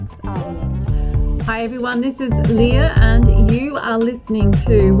thoughts are you? Hi everyone, this is Leah and you are listening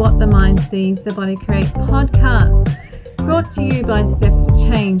to What the Mind Sees, the Body Creates podcast, brought to you by Steps to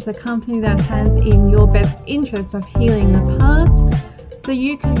Change, the company that has in your best interest of healing the past so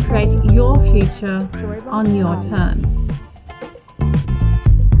you can create your future on your terms.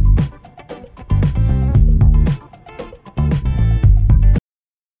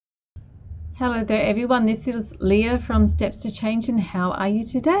 Hello there everyone, this is Leah from Steps to Change, and how are you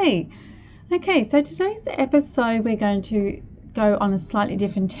today? Okay, so today's episode we're going to go on a slightly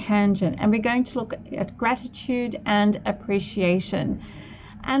different tangent, and we're going to look at gratitude and appreciation.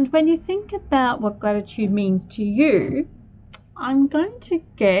 And when you think about what gratitude means to you, I'm going to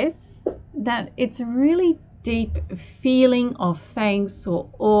guess that it's a really deep feeling of thanks or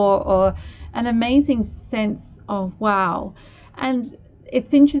awe or an amazing sense of wow. And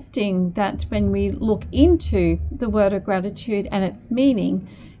it's interesting that when we look into the word of gratitude and its meaning,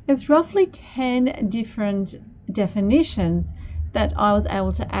 there's roughly 10 different definitions that I was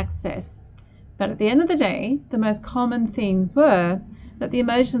able to access. But at the end of the day, the most common things were that the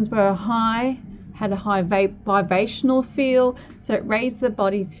emotions were high, had a high vibrational feel, so it raised the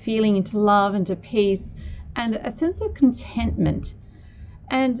body's feeling into love and to peace and a sense of contentment.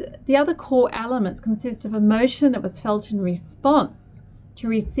 And the other core elements consist of emotion that was felt in response to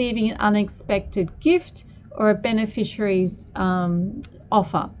receiving an unexpected gift or a beneficiary's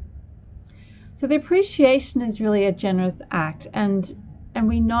offer. So the appreciation is really a generous act, and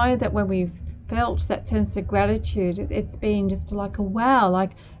we know that when we've felt that sense of gratitude, it's been just like a wow,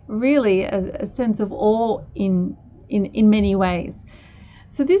 like really a sense of awe in many ways.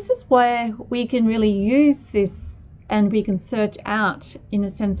 So this is where we can really use this, and we can search out in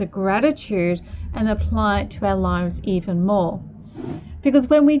a sense of gratitude and apply it to our lives even more. Because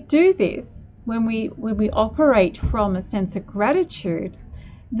when we do this, when we operate from a sense of gratitude,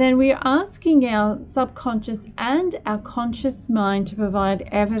 then we are asking our subconscious and our conscious mind to provide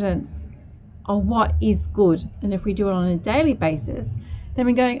evidence of what is good. And if we do it on a daily basis, then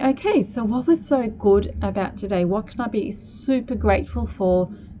we're going, okay, so what was so good about today? What can I be super grateful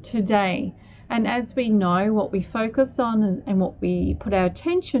for today? And as we know what we focus on and what we put our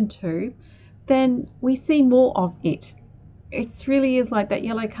attention to, then we see more of it. It really is like that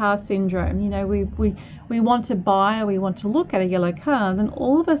yellow car syndrome. You know, we want to buy or we want to look at a yellow car, then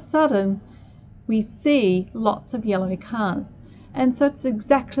all of a sudden we see lots of yellow cars. And so it's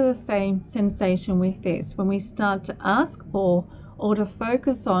exactly the same sensation with this. When we start to ask for or to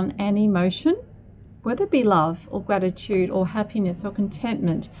focus on an emotion, whether it be love or gratitude or happiness or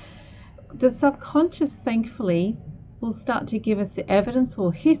contentment, the subconscious, thankfully, will start to give us the evidence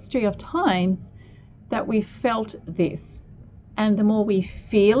or history of times that we felt this. And the more we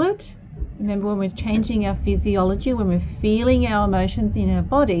feel it, remember when we're changing our physiology, when we're feeling our emotions in our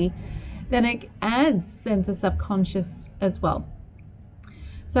body, then it adds in the subconscious as well.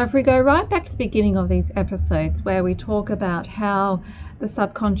 So if we go right back to the beginning of these episodes where we talk about how the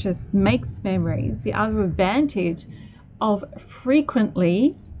subconscious makes memories, the other advantage of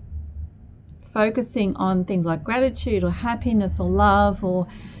frequently focusing on things like gratitude or happiness or love or,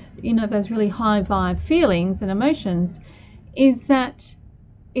 you know, those really high vibe feelings and emotions is that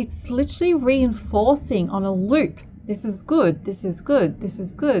it's literally reinforcing on a loop. This is good, this is good, this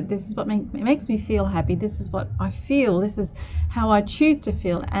is good, this is what makes me feel happy, this is what I feel, this is how I choose to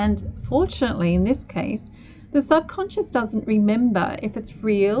feel. And fortunately, in this case, the subconscious doesn't remember if it's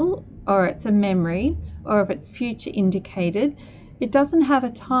real or it's a memory or if it's future indicated. It doesn't have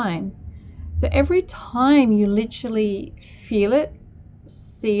a time. So every time you literally feel it,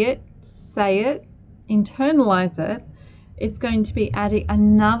 see it, say it, internalize it, it's going to be adding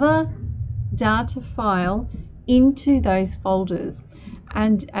another data file into those folders.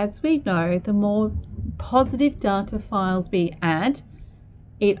 And as we know, the more positive data files we add,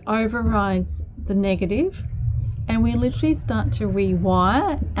 it overrides the negative, and we literally start to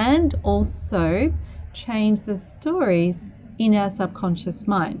rewire and also change the stories in our subconscious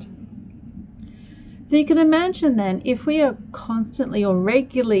mind. So you can imagine then, if we are constantly or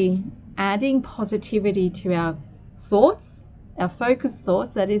regularly adding positivity to our thoughts, our focused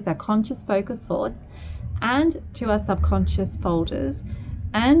thoughts, that is our conscious focused thoughts, and to our subconscious folders,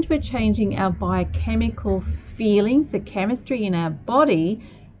 and we're changing our biochemical feelings, the chemistry in our body,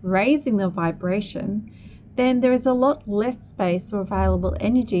 raising the vibration, then there is a lot less space or available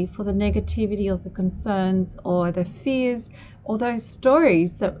energy for the negativity or the concerns or the fears or those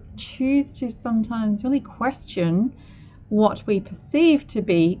stories that choose to sometimes really question what we perceive to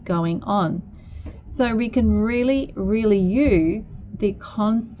be going on. So we can really, really use the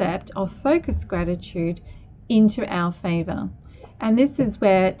concept of focused gratitude into our favor. And this is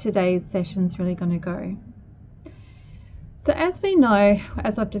where today's session is really going to go. So as we know,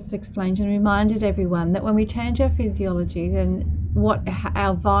 as I've just explained and reminded everyone, that when we change our physiology, then what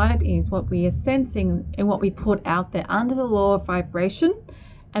our vibe is, what we are sensing and what we put out there under the law of vibration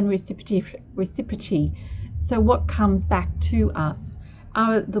and reciprocity. So what comes back to us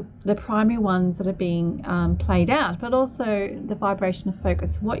are the primary ones that are being played out, but also the vibration of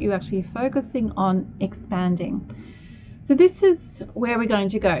focus, what you're actually focusing on expanding. So this is where we're going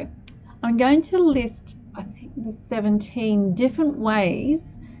to go. I'm going to list, I think, the 17 different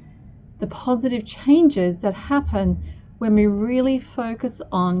ways, the positive changes that happen when we really focus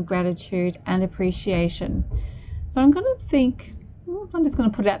on gratitude and appreciation. So I'm just going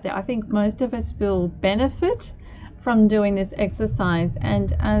to put it out there. I think most of us will benefit from doing this exercise,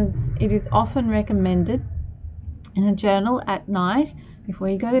 and as it is often recommended in a journal at night before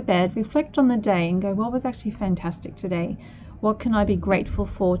you go to bed, reflect on the day and go, what was actually fantastic today? What can I be grateful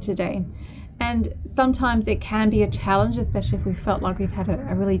for today? And sometimes it can be a challenge, especially if we felt like we've had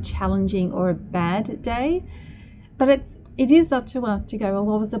a really challenging or a bad day. But it is up to us to go, well,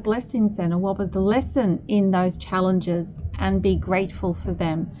 what was the blessings then? Or what was the lesson in those challenges? And be grateful for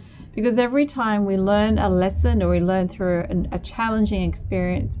them. Because every time we learn a lesson or we learn through a challenging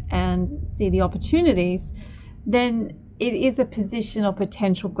experience and see the opportunities, then it is a position of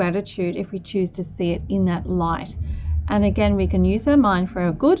potential gratitude if we choose to see it in that light. And again, we can use our mind for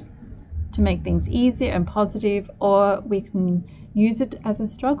our good to make things easier and positive, or we can use it as a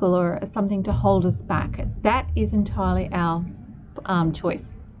struggle or as something to hold us back. That is entirely our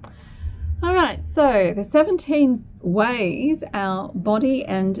choice. All right, so the 17 ways our body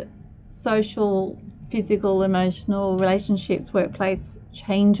and social, physical, emotional, relationships, workplace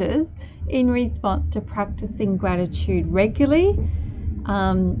changes in response to practicing gratitude regularly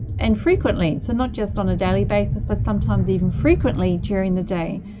and frequently. So not just on a daily basis, but sometimes even frequently during the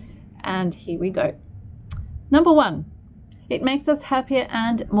day. And here we go. Number 1, it makes us happier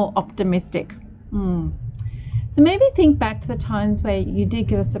and more optimistic. So maybe think back to the times where you did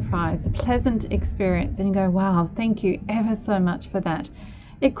get a surprise, a pleasant experience, and you go, wow, thank you ever so much for that.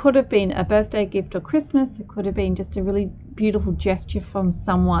 It could have been a birthday gift or Christmas. It could have been just a really beautiful gesture from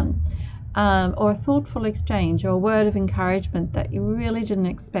someone, or a thoughtful exchange or a word of encouragement that you really didn't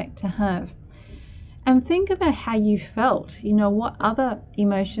expect to have. And think about how you felt, what other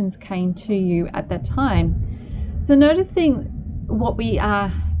emotions came to you at that time. So noticing what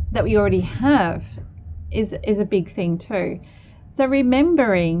that we already have is a big thing too. So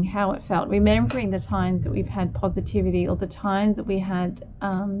remembering how it felt, remembering the times that we've had positivity or the times that we had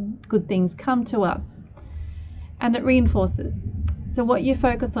good things come to us, and it reinforces. So what you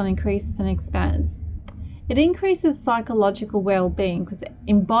focus on increases and expands. It increases psychological well-being because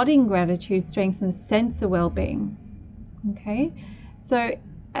embodying gratitude strengthens the sense of well-being. Okay, so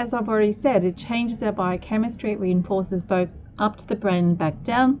as I've already said, it changes our biochemistry. It reinforces both up to the brain and back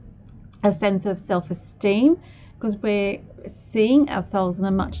down a sense of self-esteem, because we're seeing ourselves in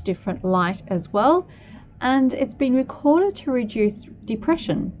a much different light as well. And it's been recorded to reduce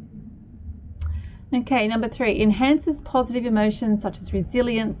depression. Okay, number 3, enhances positive emotions such as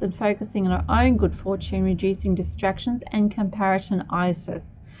resilience and focusing on our own good fortune, reducing distractions and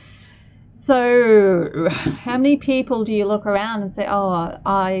comparisonitis. So how many people do you look around and say, oh,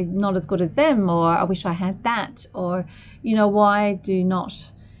 I'm not as good as them, or I wish I had that, or, why do not?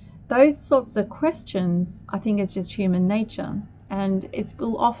 Those sorts of questions, I think, is just human nature. And it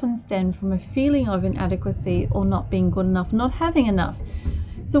will often stem from a feeling of inadequacy or not being good enough, not having enough.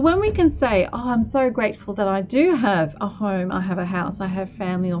 So when we can say, oh, I'm so grateful that I do have a home, I have a house, I have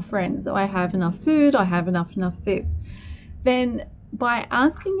family or friends, or I have enough food, I have enough this, then by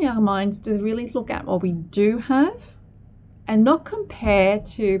asking our minds to really look at what we do have and not compare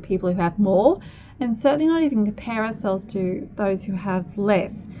to people who have more, and certainly not even compare ourselves to those who have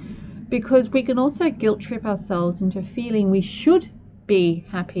less, because we can also guilt trip ourselves into feeling we should be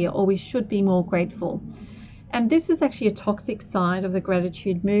happier or we should be more grateful. And this is actually a toxic side of the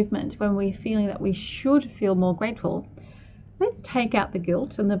gratitude movement, when we're feeling that we should feel more grateful. Let's take out the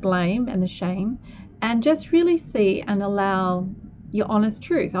guilt and the blame and the shame and just really see and allow your honest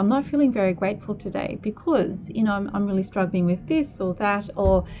truth. I'm not feeling very grateful today because, I'm really struggling with this or that,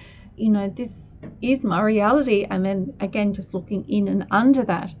 or, this is my reality. And then again, just looking in and under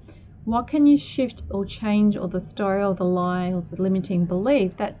that, what can you shift or change, or the story or the lie or the limiting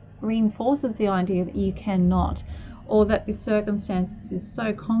belief that reinforces the idea that you cannot, or that this circumstance is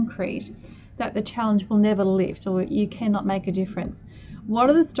so concrete that the challenge will never lift, or you cannot make a difference. What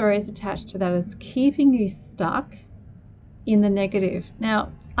are the stories attached to that is keeping you stuck in the negative?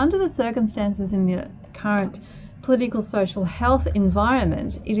 Now, under the circumstances in the current political, social, health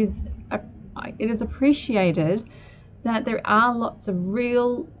environment, it is appreciated that there are lots of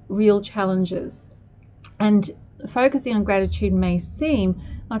real challenges. And focusing on gratitude may seem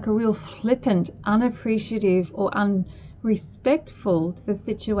like a real flippant, unappreciative, or unrespectful to the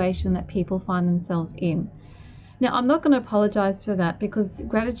situation that people find themselves in. Now, I'm not going to apologize for that, because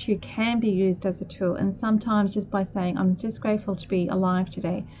gratitude can be used as a tool, and sometimes just by saying, I'm just grateful to be alive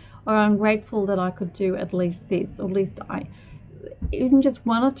today, or I'm grateful that I could do at least this, or at least even just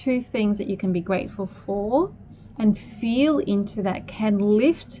one or two things that you can be grateful for and feel into that can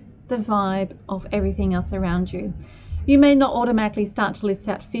lift the vibe of everything else around you. You may not automatically start to list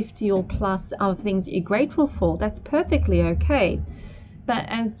out 50 or plus other things that you're grateful for. That's perfectly okay. But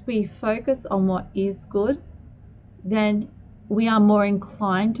as we focus on what is good, then we are more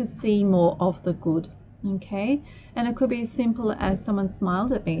inclined to see more of the good, okay? And it could be as simple as someone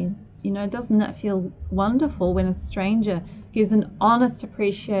smiled at me. Doesn't that feel wonderful when a stranger gives an honest,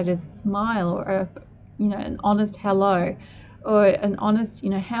 appreciative smile, or an honest hello, or an honest,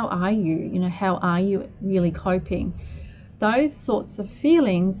 how are you? How are you really coping? Those sorts of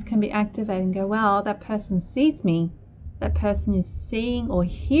feelings can be activated and go, wow, that person sees me. That person is seeing or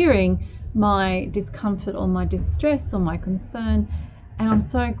hearing my discomfort or my distress or my concern. And I'm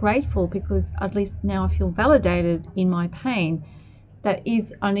so grateful, because at least now I feel validated in my pain. That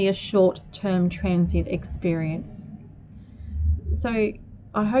is only a short-term transient experience. So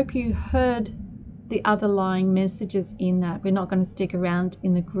I hope you heard the underlying messages in that. We're not going to stick around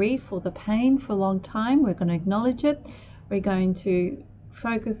in the grief or the pain for a long time. We're going to acknowledge it. We're going to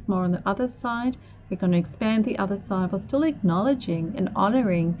focus more on the other side. We're going to expand the other side while still acknowledging and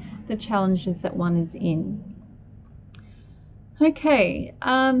honoring the challenges that one is in. Okay,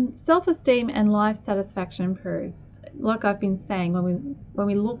 self-esteem and life satisfaction improves. Like I've been saying, when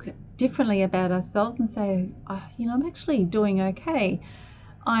we look differently about ourselves and say, I'm actually doing okay.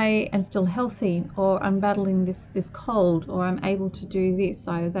 I am still healthy, or I'm battling this cold, or I'm able to do this.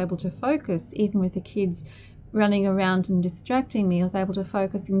 I was able to focus even with the kids running around and distracting me. I was able to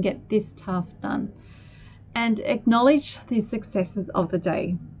focus and get this task done. And acknowledge the successes of the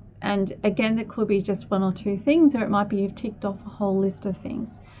day. And again, it could be just one or two things, or it might be you've ticked off a whole list of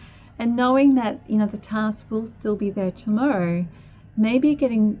things. And knowing that, the task will still be there tomorrow, maybe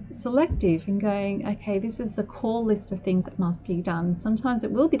getting selective and going, okay, this is the core list of things that must be done. Sometimes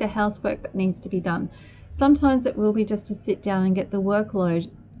it will be the housework that needs to be done. Sometimes it will be just to sit down and get the workload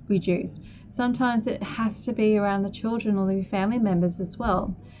reduced. Sometimes it has to be around the children or the family members as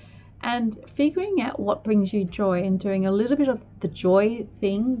well. And figuring out what brings you joy and doing a little bit of the joy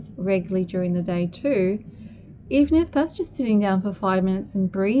things regularly during the day too, even if that's just sitting down for 5 minutes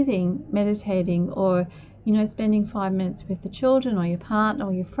and breathing, meditating, or spending 5 minutes with the children or your partner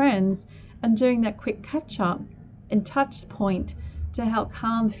or your friends and doing that quick catch up and touch point to help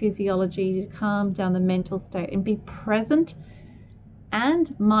calm physiology, to calm down the mental state and be present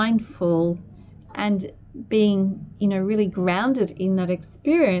and mindful and being, really grounded in that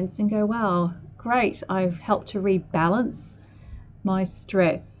experience, and go, wow, great, I've helped to rebalance my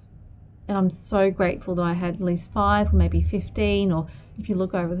stress. And I'm so grateful that I had at least 5 or maybe 15, or if you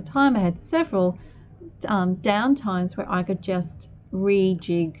look over the time, I had several down times where I could just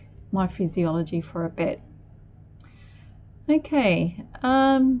rejig my physiology for a bit. Okay,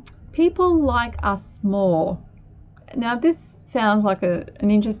 people like us more. Now, this sounds like an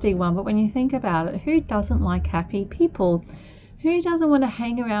interesting one, but when you think about it, who doesn't like happy people? Who doesn't want to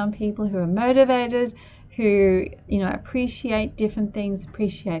hang around people who are motivated, who, appreciate different things,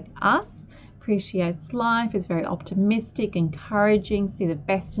 appreciate us, appreciates life, is very optimistic, encouraging, see the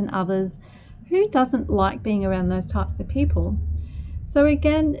best in others? Who doesn't like being around those types of people? So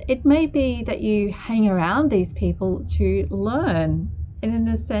again, it may be that you hang around these people to learn, and in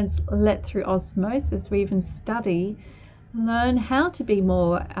a sense, let through osmosis, or even study, learn how to be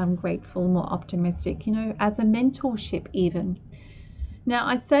more grateful, more optimistic, as a mentorship even. Now,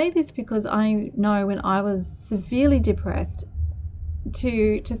 I say this because I know when I was severely depressed,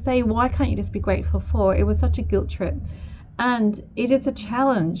 to say, why can't you just be grateful for? It was such a guilt trip. And it is a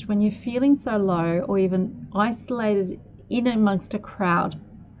challenge when you're feeling so low or even isolated in amongst a crowd,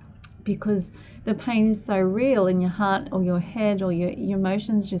 because the pain is so real in your heart or your head, or your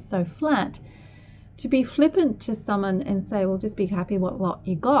emotions just so flat. To be flippant to someone and say, well, just be happy with what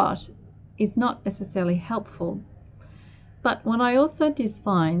you got, is not necessarily helpful. But what I also did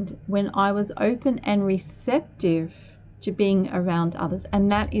find, when I was open and receptive to being around others,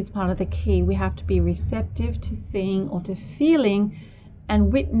 and that is part of the key, we have to be receptive to seeing or to feeling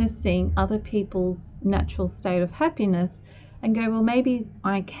and witnessing other people's natural state of happiness, and go, well, maybe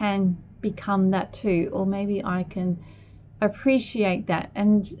I can become that too, or maybe I can appreciate that.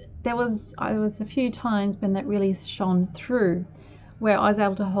 And there was a few times when that really shone through, where I was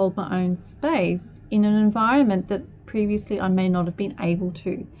able to hold my own space in an environment that previously I may not have been able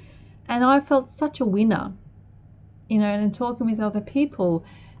to. And I felt such a winner, and talking with other people,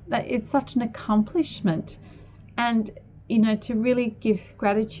 that it's such an accomplishment. And, to really give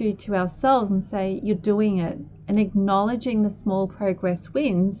gratitude to ourselves and say, you're doing it, and acknowledging the small progress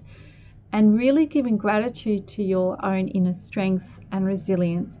wins, and really giving gratitude to your own inner strength and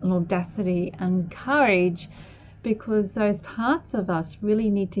resilience and audacity and courage, because those parts of us really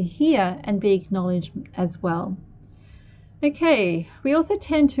need to hear and be acknowledged as well. Okay, we also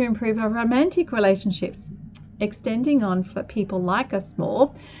tend to improve our romantic relationships, extending on for people like us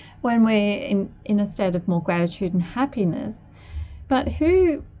more when we're in a state of more gratitude and happiness. But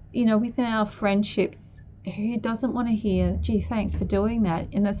who, within our friendships, who doesn't want to hear, gee, thanks for doing that,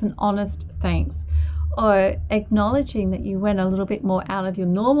 and it's an honest thanks, or acknowledging that you went a little bit more out of your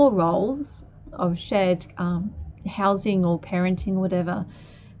normal roles of shared housing or parenting or whatever,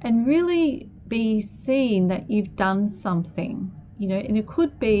 and really be seen that you've done something, and it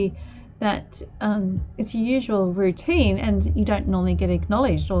could be that it's your usual routine and you don't normally get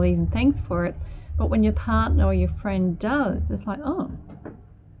acknowledged or even thanks for it, but when your partner or your friend does, it's like, oh,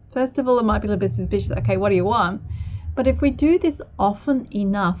 first of all, it might be a little bit suspicious. Okay, what do you want? But if we do this often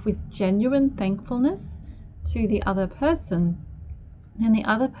enough with genuine thankfulness to the other person, then the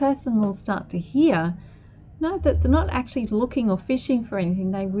other person will start to hear, no, that they're not actually looking or fishing for anything.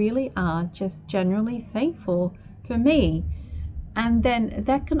 They really are just generally thankful for me. And then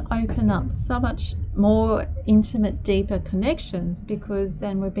that can open up so much more intimate, deeper connections, because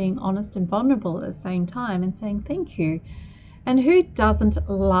then we're being honest and vulnerable at the same time and saying thank you. And who doesn't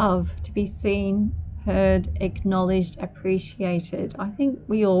love to be seen, heard, acknowledged, appreciated? I think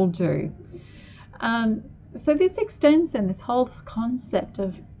we all do. So this extends then this whole concept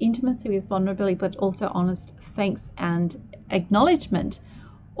of intimacy with vulnerability, but also honest thanks and acknowledgement.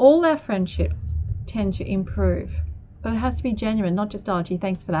 All our friendships tend to improve, but it has to be genuine, not just, oh, gee,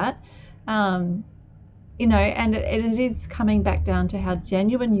 thanks for that. And it is coming back down to how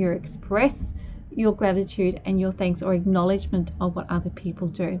genuine you express your gratitude and your thanks or acknowledgement of what other people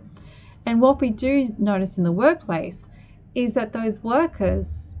do. And what we do notice in the workplace is that those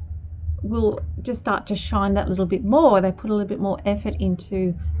workers will just start to shine that little bit more. They put a little bit more effort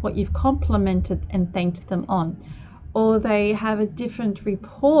into what you've complimented and thanked them on. Or they have a different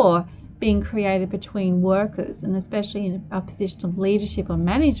rapport being created between workers, and especially in a position of leadership or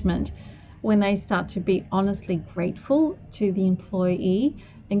management, when they start to be honestly grateful to the employee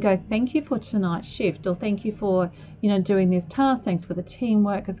and go, thank you for tonight's shift, or thank you for, doing this task. Thanks for the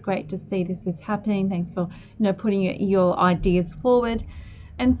teamwork. It's great to see this is happening. Thanks for, putting your ideas forward.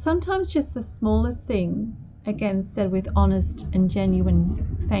 And sometimes just the smallest things, again, said with honest and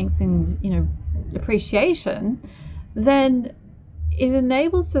genuine thanks and, appreciation, then it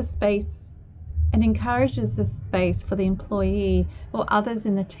enables the space and encourages the space for the employee or others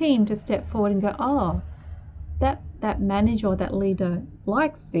in the team to step forward and go, oh, that manager or that leader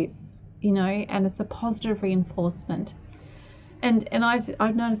likes this, and it's a positive reinforcement. And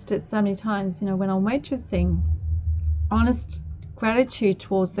I've noticed it so many times, when I'm waitressing, honest gratitude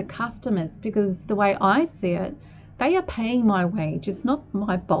towards the customers, because the way I see it, they are paying my wage. It's not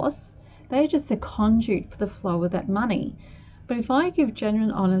my boss. They're just the conduit for the flow of that money. But if I give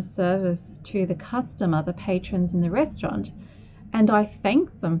genuine, honest service to the customer, the patrons in the restaurant, and I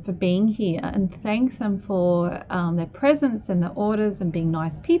thank them for being here and thank them for their presence and their orders and being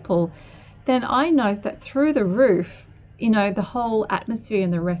nice people, then I know that through the roof, the whole atmosphere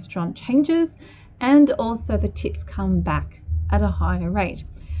in the restaurant changes, and also the tips come back at a higher rate.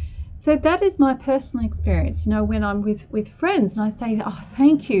 So that is my personal experience, when I'm with friends and I say, oh,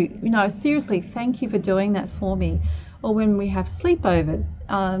 thank you, seriously, thank you for doing that for me. Or when we have sleepovers,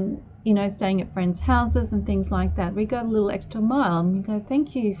 staying at friends' houses and things like that, we go a little extra mile and we go,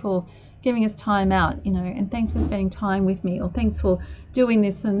 thank you for giving us time out, and thanks for spending time with me, or thanks for doing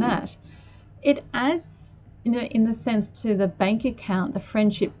this and that. It adds, in the sense, to the bank account, the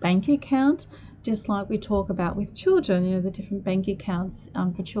friendship bank account, just like we talk about with children, the different bank accounts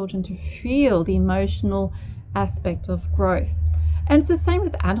for children to feel the emotional aspect of growth. And it's the same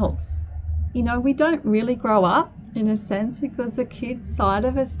with adults. We don't really grow up, in a sense, because the kid side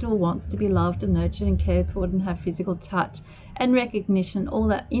of us still wants to be loved and nurtured and cared for and have physical touch and recognition, all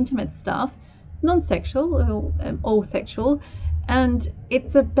that intimate stuff, non-sexual or all sexual. And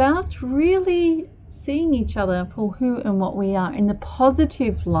it's about really seeing each other for who and what we are in the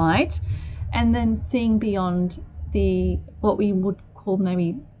positive light, and then seeing beyond what we would call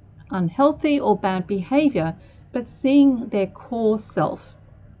maybe unhealthy or bad behavior, but seeing their core self.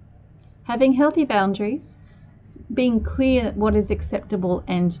 Having healthy boundaries, being clear what is acceptable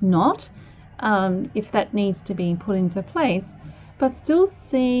and not, if that needs to be put into place, but still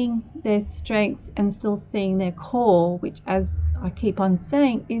seeing their strengths and still seeing their core, which, as I keep on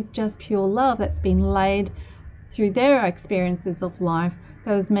saying, is just pure love that's been laid through their experiences of life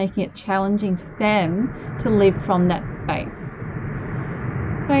that is making it challenging for them to live from that space.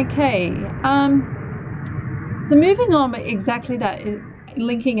 Okay, so moving on, exactly that,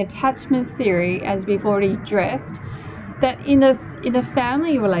 linking attachment theory, as we've already addressed, that in a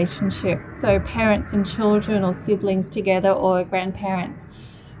family relationship, so parents and children or siblings together or grandparents,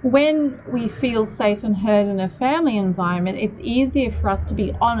 when we feel safe and heard in a family environment, it's easier for us to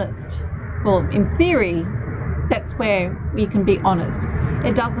be honest. Well, in theory, that's where we can be honest.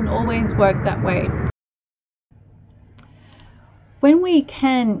 It doesn't always work that way. When we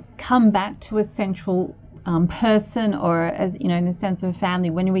can come back to a central person, or, as you know, in the sense of a family,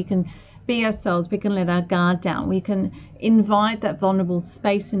 when we can be ourselves, we can let our guard down, we can invite that vulnerable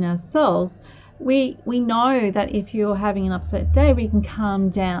space in ourselves, we know that if you're having an upset day, we can calm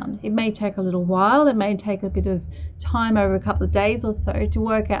down. It may take a little while, it may take a bit of time over a couple of days or so to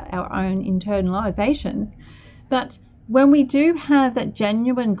work out our own internalizations, but when we do have that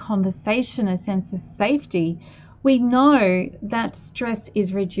genuine conversation, a sense of safety, we know that stress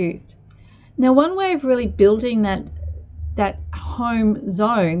is reduced. Now, one way of really building that home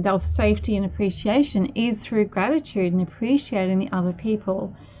zone of safety and appreciation is through gratitude and appreciating the other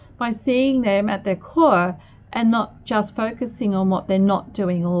people, by seeing them at their core and not just focusing on what they're not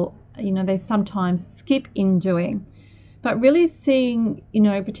doing, or, you know, they sometimes skip in doing, but really seeing, you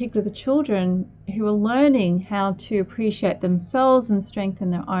know, particularly the children who are learning how to appreciate themselves and strengthen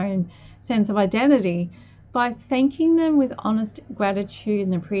their own sense of identity, by thanking them with honest gratitude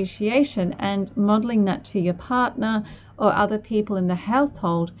and appreciation, and modeling that to your partner or other people in the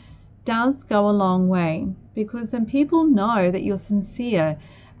household does go a long way, because then people know that you're sincere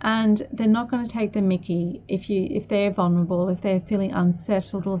and they're not going to take the mickey if they're vulnerable, if they're feeling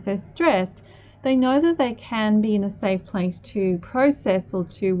unsettled, or if they're stressed. They know that they can be in a safe place to process or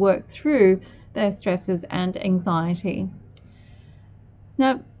to work through their stresses and anxiety.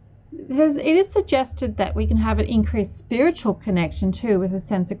 Now, it is suggested that we can have an increased spiritual connection too with a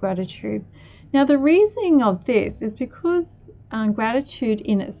sense of gratitude. Now, the reasoning of this is because gratitude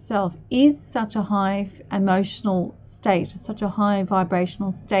in itself is such a high emotional state, such a high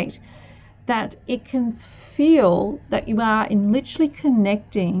vibrational state, that it can feel that you are in literally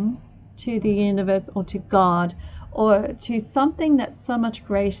connecting to the universe or to God or to something that's so much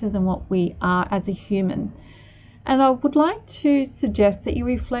greater than what we are as a human. And I would like to suggest that you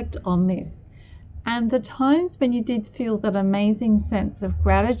reflect on this and the times when you did feel that amazing sense of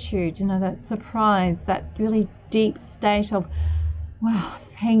gratitude, you know, that surprise, that really deep state of, wow,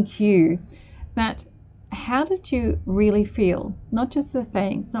 thank you. That, how did you really feel? Not just the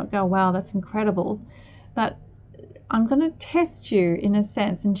thanks, not go, wow, that's incredible, but I'm going to test you in a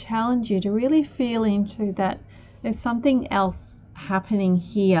sense and challenge you to really feel into that there's something else happening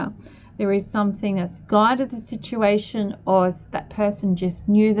here. There is something that's guided the situation, or that person just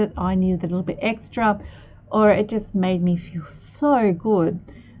knew that I needed a little bit extra, or it just made me feel so good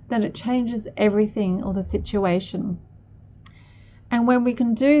that it changes everything or the situation. And when we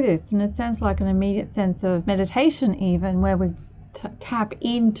can do this in a sense, like an immediate sense of meditation even, where we tap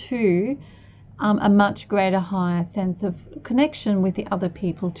into a much greater, higher sense of connection with the other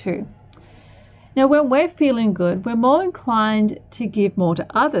people too. Now, when we're feeling good, we're more inclined to give more to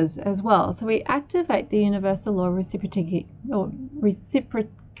others as well. So we activate the universal law of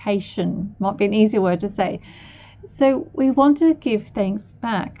reciprocation, might be an easier word to say. So we want to give thanks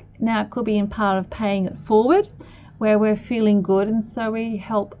back. Now, it could be in part of paying it forward, where we're feeling good, and so we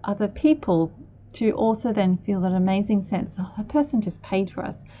help other people to also then feel that amazing sense, oh, a person just paid for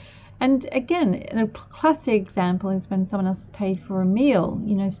us. And again, a classic example is when someone else has paid for a meal.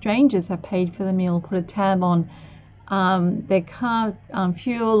 You know, strangers have paid for the meal, put a tab on their car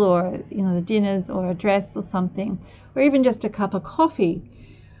fuel, or, you know, the dinners, or a dress or something, or even just a cup of coffee.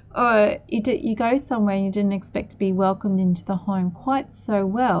 Or you go somewhere and you didn't expect to be welcomed into the home quite so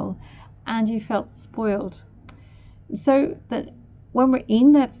well, and you felt spoiled. So that when we're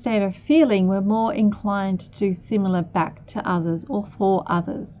in that state of feeling, we're more inclined to do similar back to others or for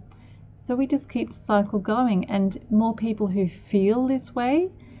others. So we just keep the cycle going, and more people who feel this way,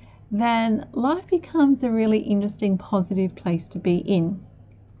 then life becomes a really interesting, positive place to be in.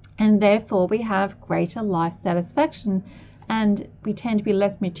 And therefore we have greater life satisfaction, and we tend to be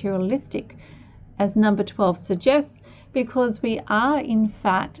less materialistic, as number 12 suggests, because we are in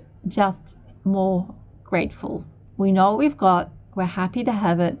fact just more grateful. We know what we've got, we're happy to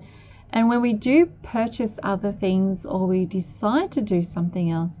have it. And when we do purchase other things or we decide to do something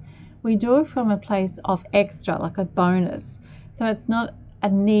else, we do it from a place of extra, like a bonus. So it's not a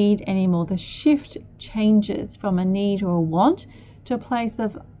need anymore. The shift changes from a need or a want to a place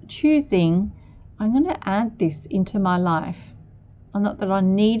of choosing, I'm going to add this into my life. Not that I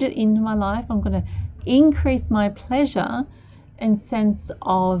need it into my life. I'm going to increase my pleasure and sense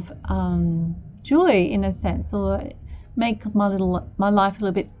of joy, in a sense, or make my life a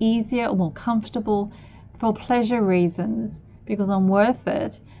little bit easier or more comfortable for pleasure reasons, because I'm worth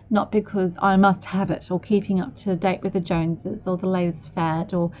it, not because I must have it or keeping up to date with the Joneses or the latest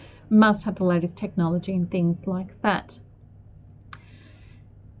fad or must have the latest technology and things like that.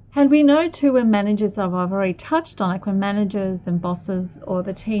 And we know too, when managers, I've already touched on, like when managers and bosses or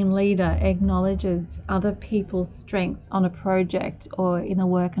the team leader acknowledges other people's strengths on a project or in a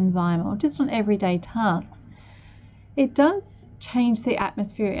work environment or just on everyday tasks, it does change the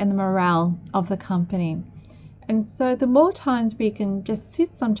atmosphere and the morale of the company. And so the more times we can just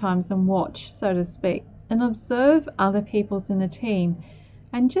sit sometimes and watch, so to speak, and observe other people's in the team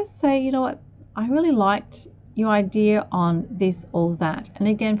and just say, you know what, I really liked your idea on this or that. And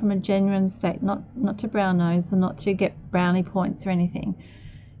again, from a genuine state, not to brown nose and not to get brownie points or anything,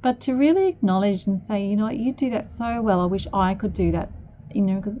 but to really acknowledge and say, you know what, you do that so well, I wish I could do that. You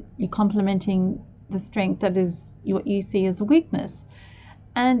know, you're complimenting the strength that is what you see as a weakness.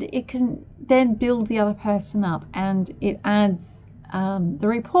 And it can then build the other person up, and it adds the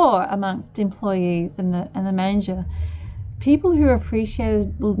rapport amongst employees and the manager. People who are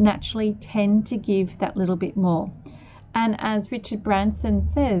appreciated will naturally tend to give that little bit more. And as Richard Branson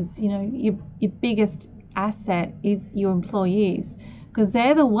says, you know, your biggest asset is your employees, because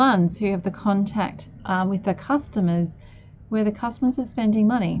they're the ones who have the contact with the customers, where the customers are spending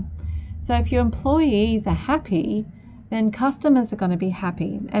money. So if your employees are happy, then customers are going to be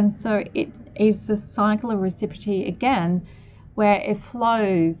happy. And so it is the cycle of reciprocity again, where it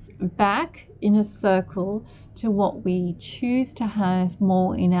flows back in a circle to what we choose to have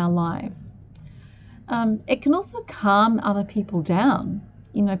more in our lives. It can also calm other people down.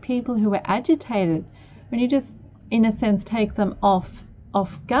 You know, people who are agitated, when you just, in a sense, take them off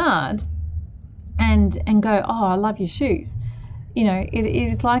guard and go, oh, I love your shoes. You know, it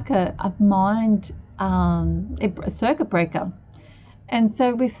is like a mind, a circuit breaker. And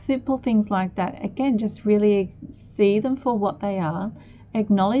so with simple things like that, again, just really see them for what they are,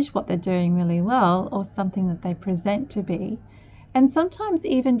 acknowledge what they're doing really well or something that they present to be, and sometimes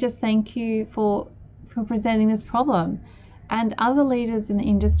even just thank you for presenting this problem. And other leaders in the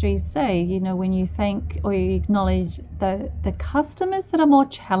industry say, you know, when you thank or you acknowledge the customers that are more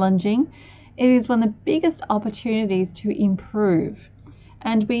challenging, it is one of the biggest opportunities to improve.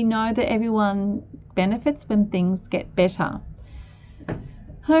 And we know that everyone benefits when things get better.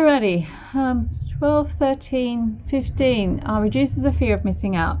 Alrighty, 12, 13, 15 reduces the fear of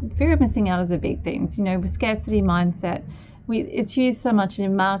missing out. Fear of missing out is a big thing. You know, with scarcity mindset, it's used so much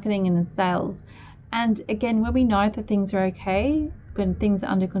in marketing and in sales. And again, when we know that things are okay, when things are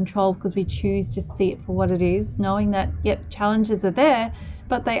under control, because we choose to see it for what it is, knowing that, yep, challenges are there,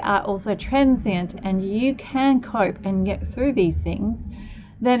 but they are also transient and you can cope and get through these things,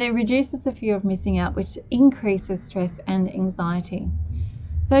 then it reduces the fear of missing out, which increases stress and anxiety.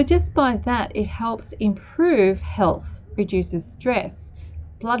 So just by that, it helps improve health, reduces stress,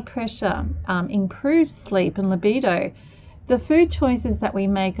 blood pressure, improves sleep and libido. The food choices that we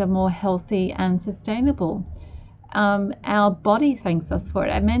make are more healthy and sustainable. Our body thanks us for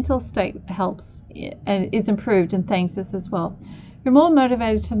it. Our mental state helps and is improved and thanks us as well. We're more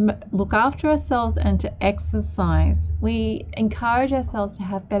motivated to look after ourselves and to exercise. We encourage ourselves to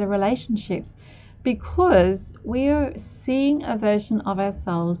have better relationships because we are seeing a version of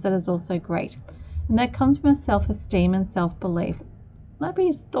ourselves that is also great. And that comes from self-esteem and self-belief, like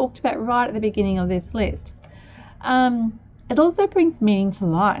we talked about right at the beginning of this list. It also brings meaning to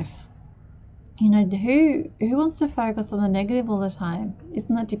life. You know, who wants to focus on the negative all the time?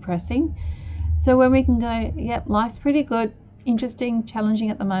 Isn't that depressing? So when we can go, yep, life's pretty good, interesting, challenging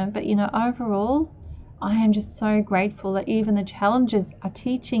at the moment, but you know, overall, I am just so grateful that even the challenges are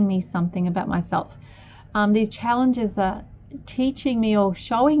teaching me something about myself. These challenges are teaching me or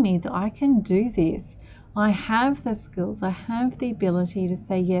showing me that I can do this. I have the skills, I have the ability to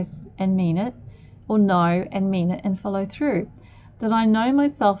say yes and mean it, or no and mean it and follow through. That I know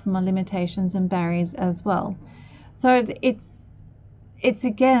myself and my limitations and barriers as well. So it's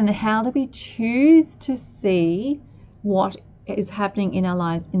again, how do we choose to see what is happening in our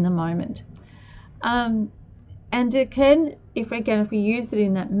lives in the moment? And it can if we use it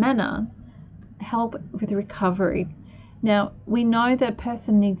in that manner, help with recovery. Now, we know that a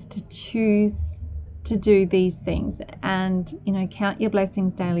person needs to choose to do these things and, count your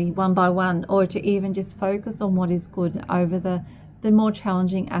blessings daily one by one, or to even just focus on what is good over the more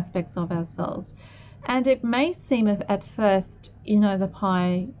challenging aspects of ourselves. And it may seem at first, the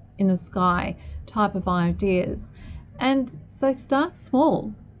pie in the sky type of ideas. And so start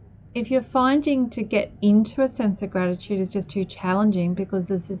small. If you're finding to get into a sense of gratitude is just too challenging because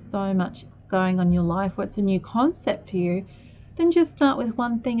there's just so much going on in your life, what's a new concept for you, then just start with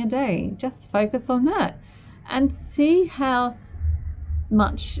one thing a day. Just focus on that and see how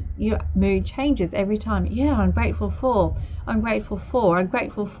much your mood changes every time. Yeah, I'm grateful for, I'm grateful for, I'm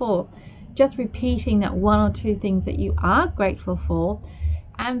grateful for. Just repeating that one or two things that you are grateful for,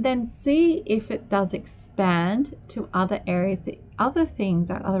 and then see if it does expand to other areas, other things,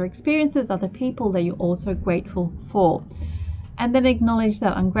 other experiences, other people that you're also grateful for. And then acknowledge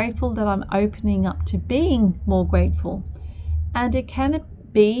that I'm grateful that I'm opening up to being more grateful. And it can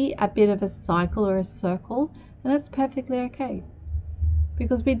be a bit of a cycle or a circle, and that's perfectly okay.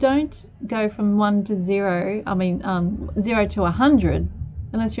 Because we don't go from 0 to 100,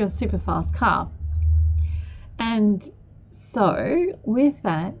 unless you're a super fast car. And so with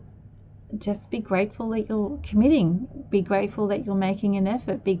that, just be grateful that you're committing. Be grateful that you're making an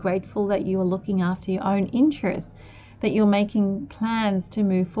effort. Be grateful that you are looking after your own interests, that you're making plans to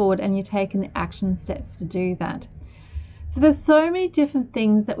move forward and you're taking the action steps to do that. So there's so many different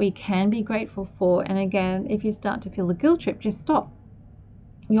things that we can be grateful for. And again, if you start to feel the guilt trip, just stop.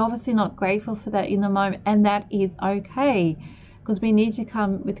 You're obviously not grateful for that in the moment, and that is okay, because we need to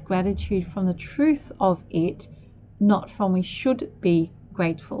come with gratitude from the truth of it, not from we should be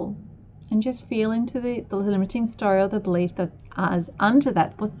grateful. And just feel into the limiting story or the belief that as under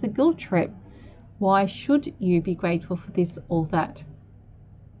that, what's the guilt trip? Why should you be grateful for this or that?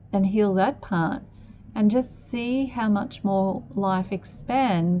 And heal that part. And just see how much more life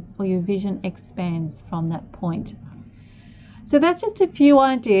expands, or your vision expands from that point. So that's just a few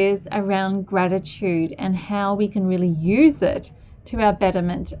ideas around gratitude and how we can really use it to our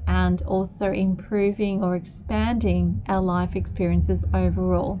betterment and also improving or expanding our life experiences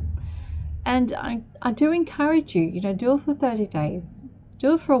overall. And I do encourage you, do it for 30 days.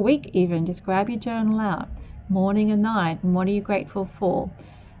 Do it for a week even. Just grab your journal out, morning and night, and what are you grateful for?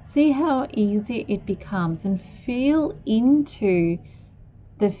 See how easy it becomes, and feel into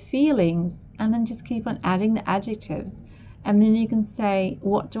the feelings, and then just keep on adding the adjectives. And then you can say,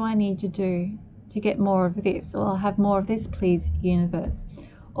 what do I need to do to get more of this? Or I'll have more of this, please, universe.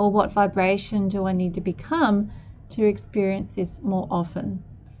 Or what vibration do I need to become to experience this more often?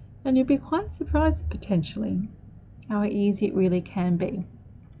 And you'll be quite surprised potentially how easy it really can be.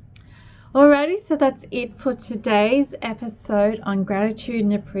 Alrighty, so that's it for today's episode on gratitude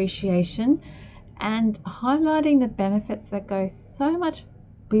and appreciation, and highlighting the benefits that go so much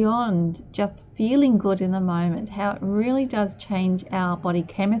beyond just feeling good in the moment, how it really does change our body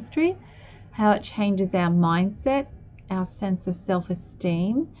chemistry, how it changes our mindset, our sense of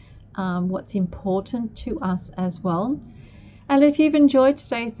self-esteem, what's important to us as well. And if you've enjoyed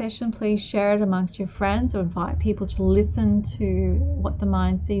today's session, please share it amongst your friends, or invite people to listen to What the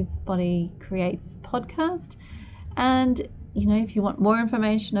Mind Sees, the Body Creates podcast. And, if you want more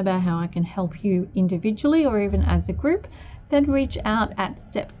information about how I can help you individually or even as a group, then reach out at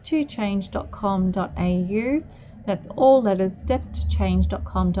stepstochange.com.au. That's all letters,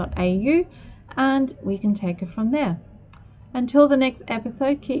 stepstochange.com.au, and we can take it from there. Until the next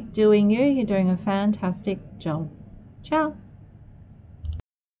episode, keep doing you. You're doing a fantastic job. Ciao.